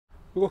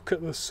Look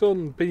at the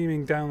sun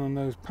beaming down on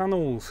those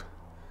panels.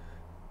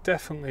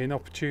 Definitely an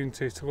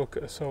opportunity to look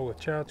at a solar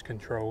charge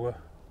controller.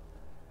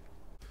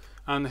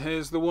 And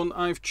here's the one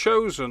I've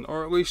chosen,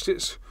 or at least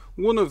it's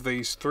one of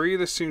these three.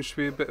 This seems to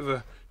be a bit of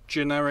a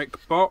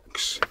generic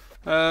box.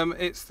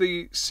 It's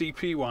the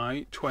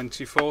CPY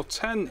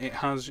 2410. It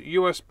has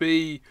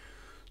USB,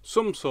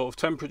 some sort of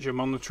temperature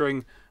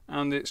monitoring,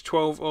 and it's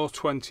 12 or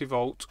 20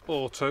 volt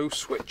auto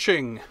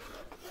switching.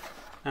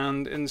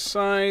 And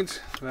inside,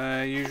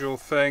 their usual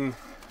thing,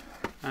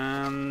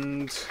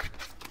 and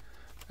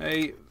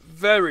a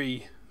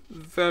very,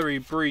 very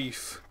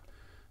brief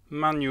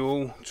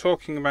manual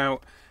talking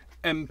about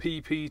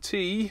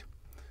MPPT.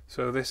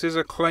 So this is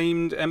a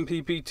claimed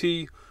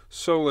MPPT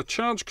Solar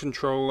Charge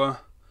Controller.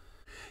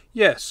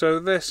 Yeah, so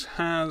this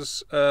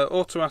has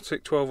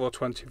automatic 12 or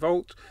 20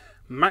 volt,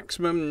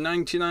 maximum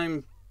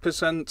 99%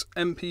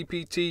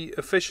 MPPT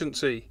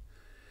efficiency.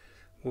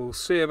 We'll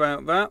see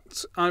about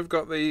that. I've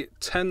got the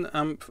 10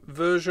 amp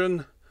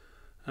version,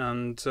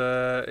 and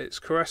its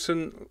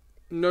quiescent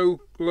no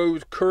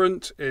load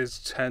current is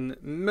 10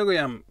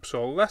 milliamps,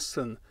 or less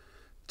than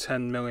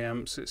 10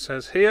 milliamps it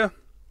says here.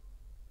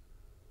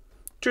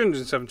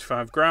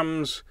 275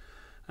 grams,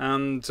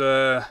 and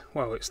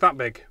well, it's that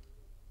big.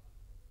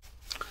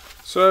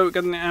 So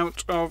getting it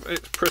out of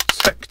its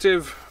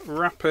protective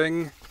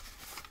wrapping,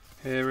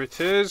 here it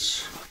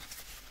is.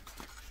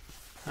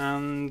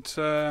 And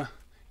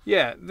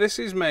yeah, this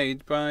is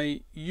made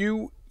by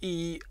UEIUA,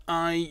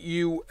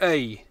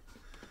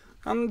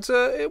 and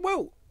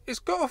well, it's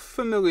got a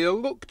familiar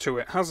look to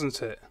it,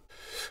 hasn't it?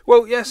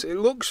 Well, yes, it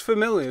looks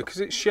familiar because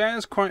it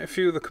shares quite a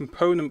few of the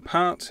component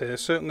parts here,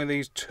 certainly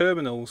these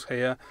terminals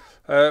here,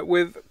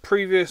 with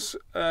previous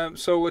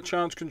solar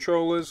charge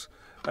controllers,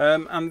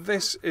 and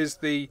this is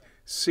the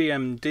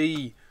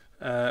CMD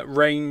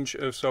range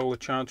of solar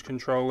charge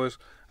controllers,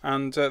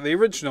 and the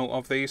original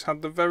of these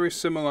had the very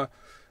similar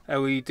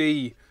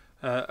LED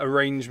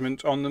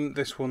arrangement on them.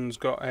 This one's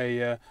got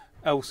a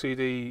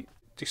LCD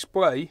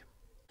display,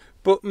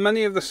 but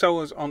many of the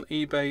sellers on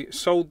eBay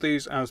sold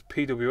these as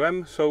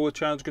PWM solar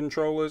charge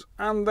controllers,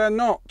 and they're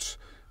not.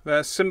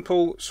 They're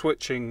simple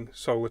switching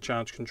solar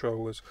charge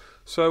controllers.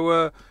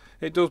 So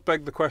it does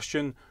beg the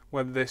question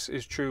whether this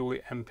is truly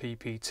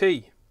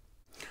MPPT.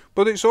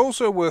 But it's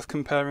also worth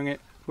comparing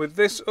it with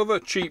this other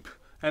cheap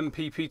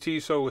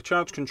MPPT solar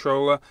charge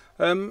controller.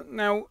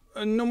 Now,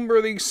 a number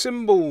of these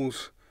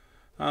symbols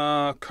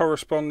are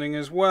corresponding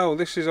as well.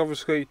 This is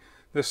obviously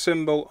the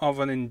symbol of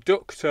an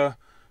inductor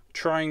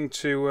trying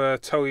to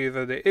tell you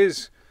that it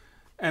is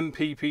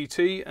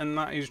MPPT, and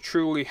that is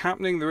truly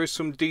happening. There is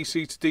some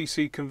DC to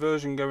DC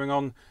conversion going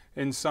on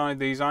inside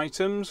these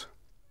items.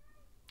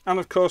 And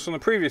of course, on the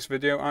previous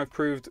video I've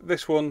proved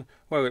this one,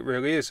 well, it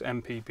really is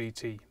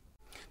MPPT.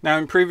 Now,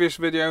 in previous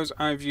videos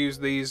I've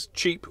used these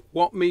cheap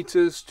watt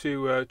meters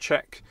to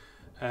check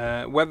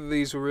whether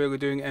these were really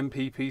doing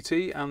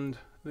MPPT, and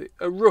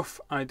a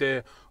rough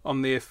idea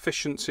on the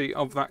efficiency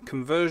of that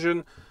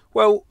conversion.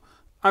 Well,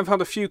 I've had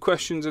a few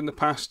questions in the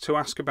past to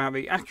ask about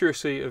the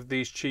accuracy of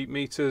these cheap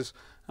meters,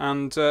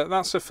 and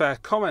that's a fair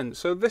comment.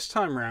 So this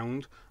time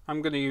round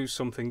I'm going to use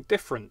something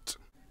different.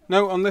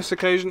 Now, on this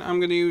occasion I'm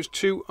going to use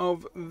two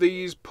of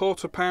these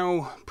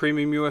PortaPow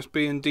premium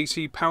USB and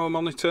DC power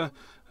monitor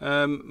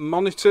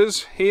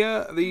monitors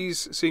here.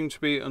 These seem to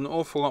be an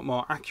awful lot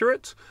more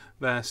accurate.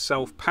 They're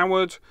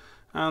self-powered,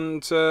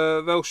 and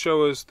they'll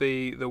show us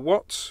the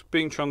watts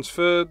being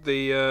transferred,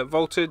 the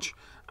voltage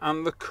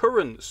and the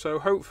current, so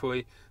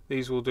hopefully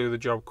these will do the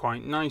job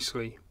quite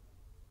nicely.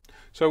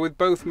 So with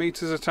both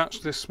meters attached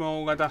to this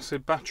small lead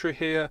acid battery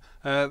here,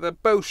 they're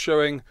both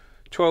showing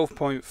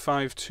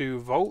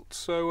 12.52 volts,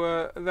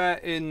 so they're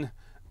in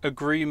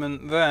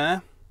agreement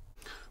there.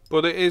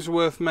 But it is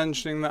worth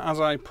mentioning that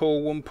as I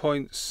pull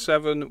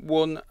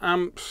 1.71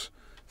 amps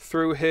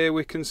through here,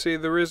 we can see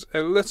there is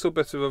a little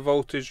bit of a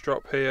voltage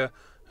drop here.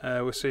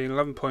 We're seeing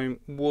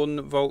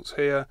 11.1 volts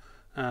here,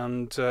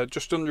 and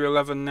just under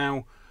 11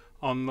 now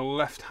on the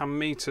left hand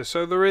meter.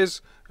 So there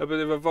is a bit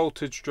of a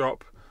voltage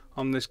drop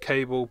on this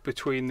cable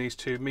between these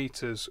two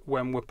meters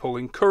when we're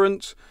pulling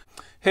current.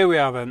 Here we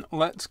are then.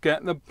 Let's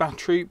get the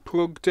battery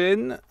plugged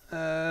in.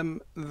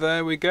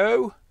 There we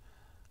go.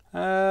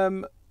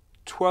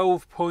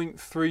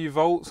 12.3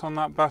 volts on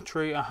that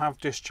battery. I have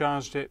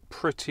discharged it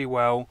pretty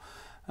well.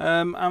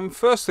 And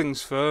first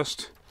things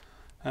first,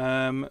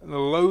 the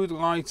load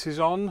light is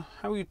on.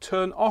 How you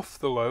turn off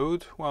the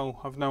load?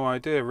 Well, I've no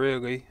idea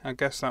really. I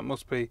guess that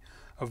must be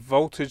a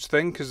voltage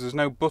thing because there's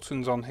no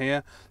buttons on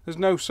here. There's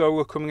no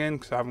solar coming in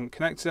because I haven't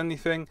connected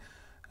anything.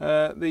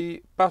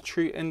 The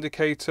battery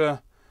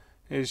indicator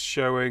is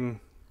showing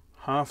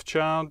half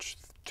charge,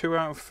 2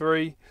 out of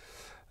 3.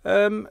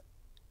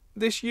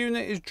 This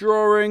unit is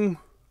drawing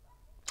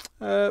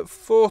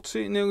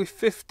 40, nearly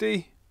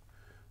 50,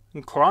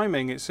 and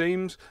climbing it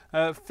seems,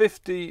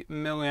 50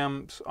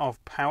 milliamps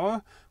of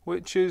power,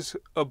 which is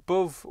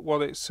above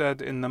what it said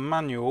in the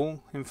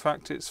manual. In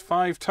fact, it's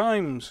 5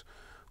 times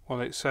what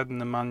it said in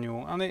the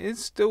manual, and it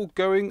is still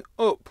going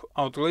up,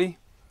 oddly.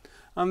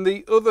 And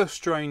the other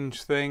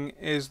strange thing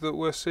is that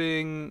we're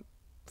seeing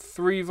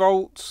 3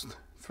 volts,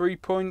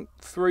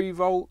 3.3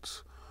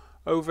 volts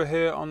over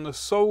here on the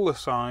solar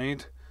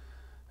side,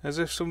 as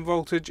if some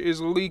voltage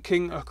is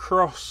leaking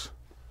across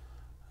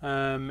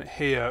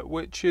here,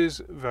 which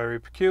is very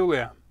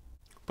peculiar.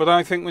 But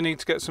I think we need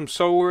to get some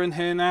solar in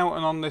here now,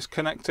 and on this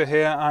connector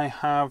here I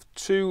have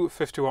 2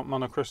 50-watt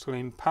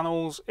monocrystalline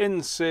panels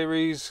in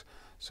series.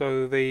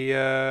 So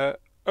the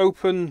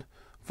open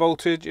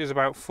voltage is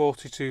about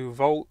 42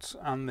 volts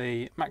and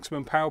the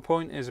maximum power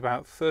point is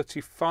about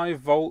 35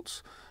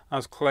 volts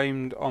as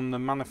claimed on the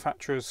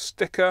manufacturer's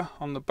sticker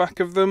on the back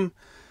of them.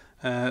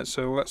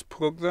 So let's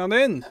plug that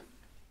in.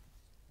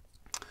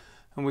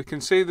 And we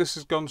can see this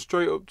has gone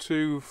straight up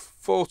to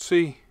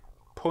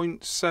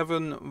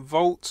 40.7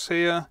 volts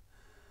here,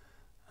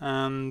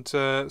 and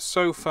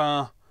so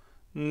far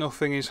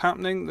nothing is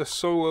happening. The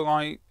solar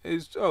light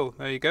is, oh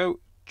there you go,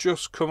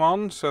 just come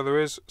on, so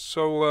there is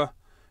solar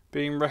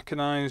being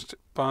recognised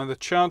by the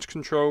charge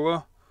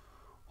controller,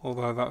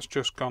 although that's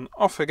just gone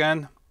off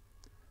again.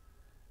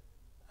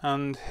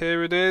 And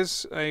here it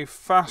is, a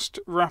fast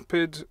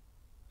rapid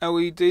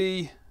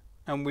LED,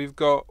 and we've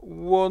got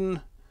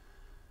 1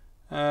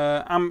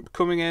 amp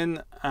coming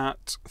in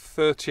at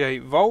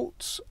 38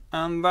 volts,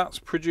 and that's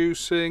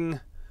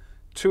producing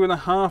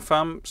 2.5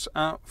 amps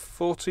at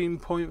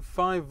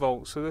 14.5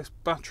 volts. So this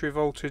battery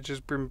voltage has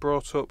been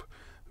brought up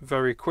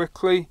very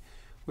quickly.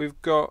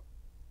 We've got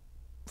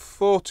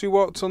 40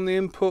 watts on the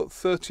input,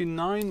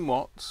 39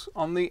 watts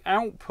on the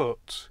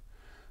output.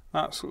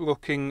 That's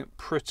looking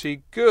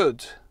pretty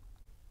good.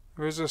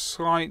 There is a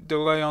slight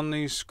delay on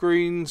these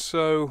screens,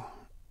 so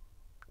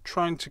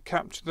trying to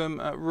capture them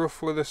at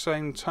roughly the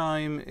same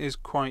time is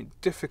quite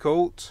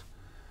difficult,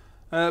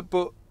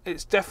 but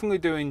it's definitely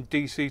doing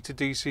DC to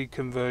DC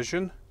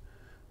conversion.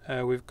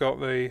 We've got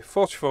the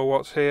 44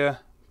 watts here,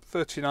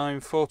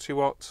 39, 40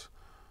 watts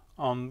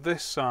on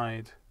this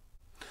side.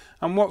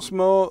 And what's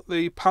more,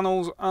 the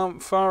panels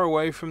aren't far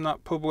away from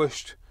that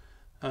published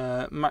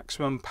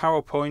maximum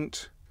power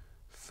point,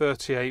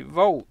 38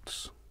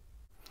 volts.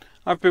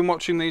 I've been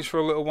watching these for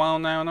a little while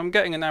now, and I'm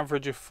getting an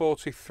average of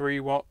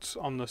 43 watts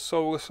on the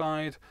solar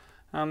side,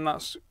 and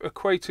that's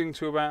equating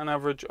to about an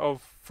average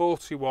of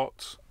 40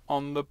 watts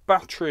on the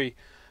battery,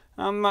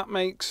 and that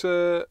makes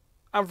an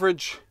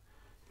average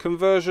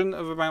conversion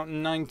of about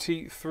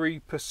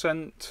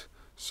 93%.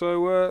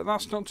 So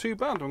that's not too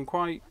bad. I'm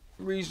quite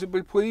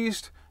reasonably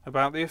pleased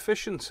about the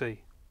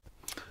efficiency.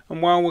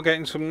 And while we're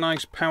getting some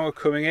nice power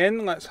coming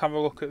in, let's have a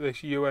look at this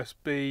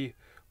USB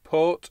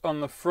port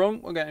on the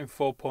front. We're getting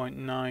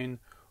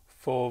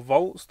 4.94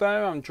 volts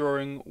there. I'm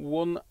drawing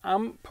 1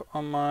 amp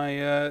on my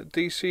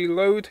DC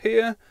load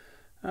here,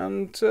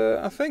 and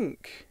I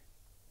think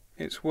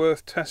it's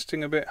worth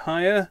testing a bit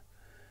higher.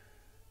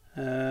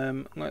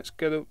 Let's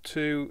get up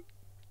to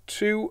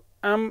 2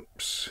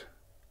 amps.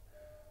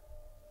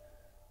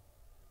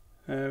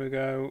 There we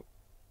go.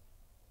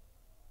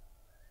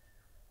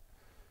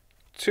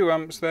 2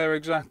 amps there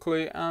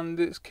exactly, and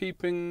it's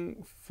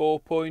keeping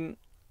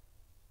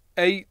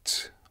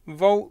 4.8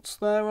 volts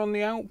there on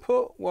the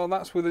output. Well,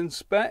 that's within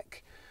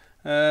spec,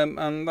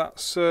 and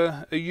that's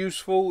a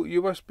useful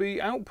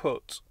USB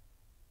output.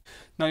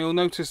 Now you'll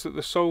notice that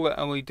the solar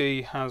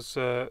LED has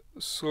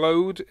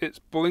slowed its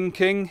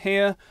blinking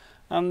here,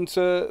 and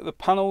the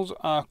panels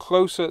are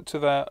closer to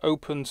their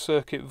open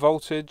circuit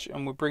voltage,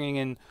 and we're bringing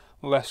in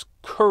less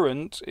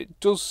current. It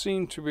does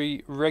seem to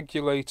be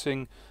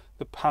regulating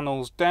the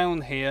panels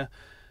down here,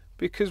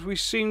 because we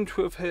seem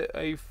to have hit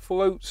a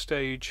float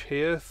stage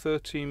here,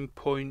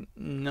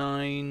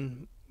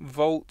 13.9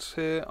 volts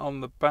here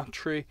on the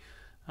battery,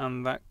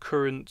 and that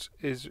current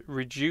is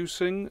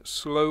reducing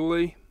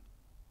slowly.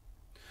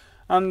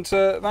 And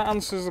that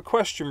answers the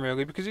question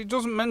really, because it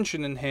doesn't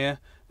mention in here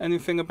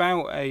anything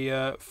about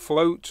a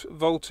float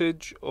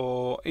voltage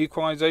or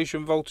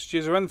equalization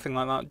voltages or anything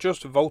like that.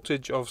 Just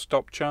voltage of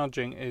stop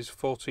charging is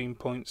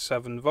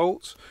 14.7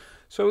 volts.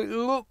 So it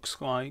looks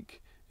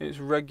like it's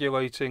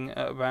regulating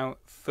at about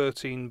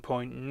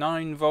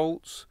 13.9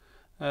 volts,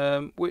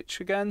 which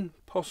again,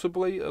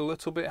 possibly a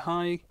little bit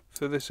high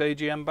for this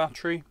AGM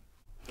battery.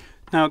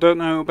 Now I don't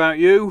know about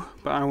you,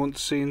 but I want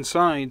to see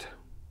inside.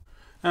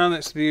 And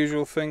it's the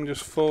usual thing,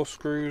 just 4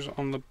 screws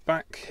on the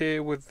back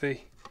here with the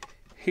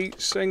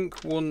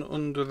heatsink, one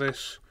under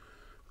this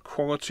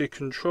quality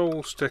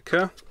control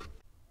sticker.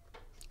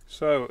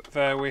 So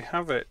there we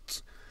have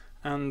it,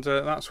 and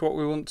that's what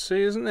we want to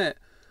see, isn't it?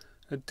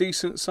 A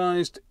decent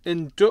sized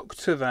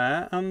inductor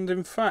there, and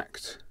in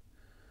fact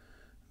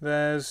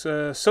there's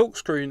a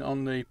silkscreen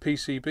on the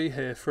PCB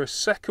here for a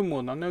second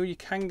one. I know you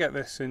can get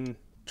this in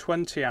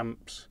 20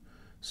 amps,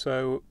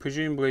 so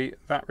presumably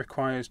that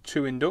requires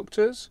 2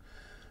 inductors.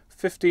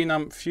 15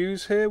 amp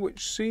fuse here,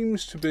 which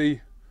seems to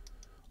be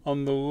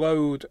on the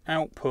load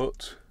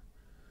output.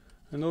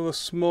 Another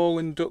small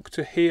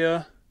inductor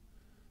here,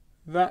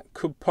 that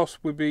could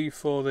possibly be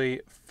for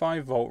the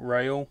 5 volt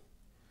rail.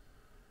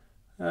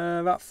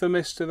 That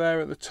thermistor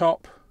there at the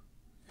top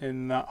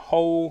in that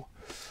hole,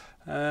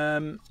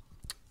 and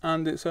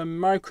it's a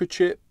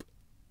microchip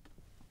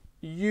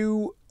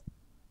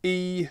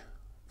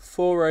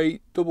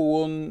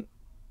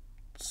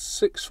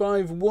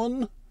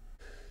UE4811651.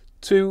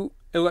 2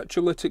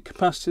 electrolytic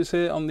capacitors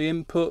here on the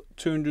input,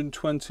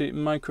 220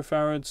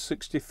 microfarads,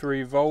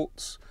 63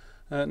 volts.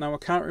 Now I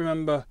can't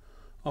remember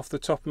off the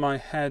top of my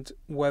head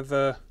what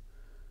the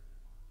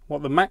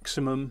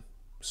maximum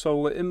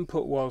solar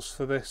input was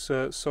for this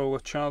solar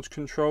charge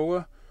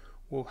controller.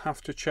 We'll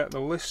have to check the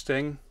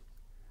listing.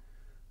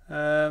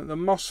 The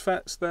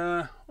MOSFETs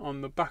there on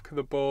the back of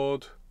the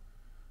board,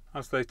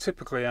 as they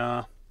typically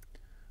are,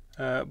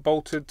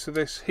 bolted to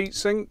this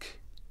heatsink.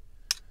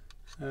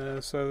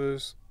 So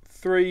there's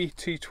 3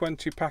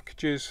 T20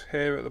 packages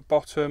here at the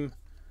bottom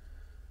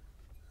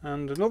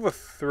and another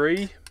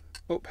 3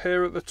 up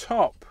here at the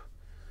top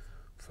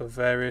for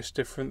various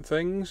different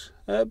things,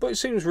 but it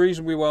seems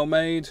reasonably well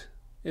made.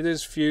 It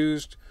is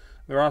fused.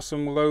 There are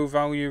some low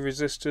value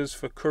resistors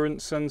for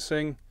current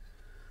sensing.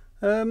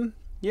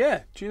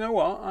 Yeah, do you know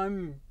what?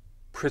 I'm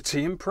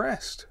pretty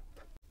impressed.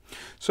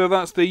 So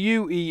that's the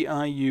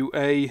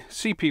UEIUA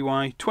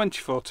CPY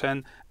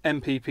 2410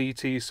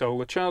 MPPT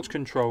Solar Charge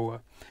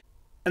Controller.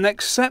 And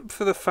except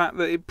for the fact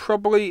that it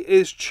probably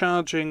is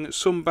charging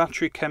some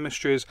battery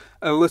chemistries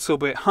a little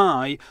bit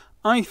high,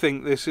 I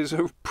think this is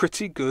a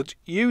pretty good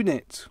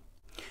unit.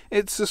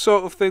 It's the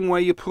sort of thing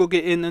where you plug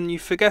it in and you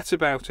forget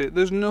about it.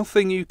 There's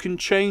nothing you can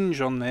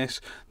change on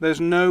this. There's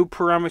no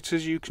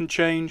parameters you can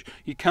change.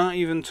 You can't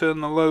even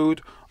turn the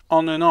load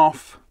on and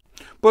off.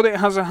 But it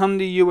has a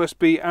handy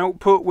USB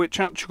output, which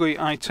actually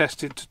I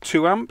tested to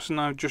 2 amps,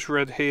 and I've just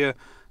read here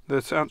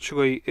that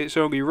actually it's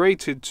only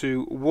rated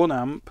to 1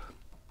 amp.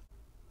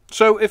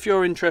 So if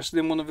you're interested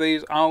in one of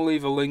these, I'll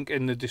leave a link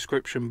in the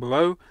description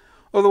below.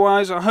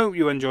 Otherwise, I hope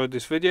you enjoyed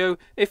this video.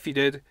 If you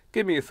did,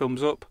 give me a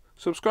thumbs up,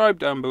 subscribe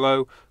down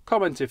below,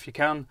 comment if you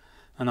can,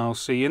 and I'll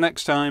see you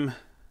next time.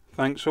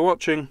 Thanks for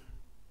watching.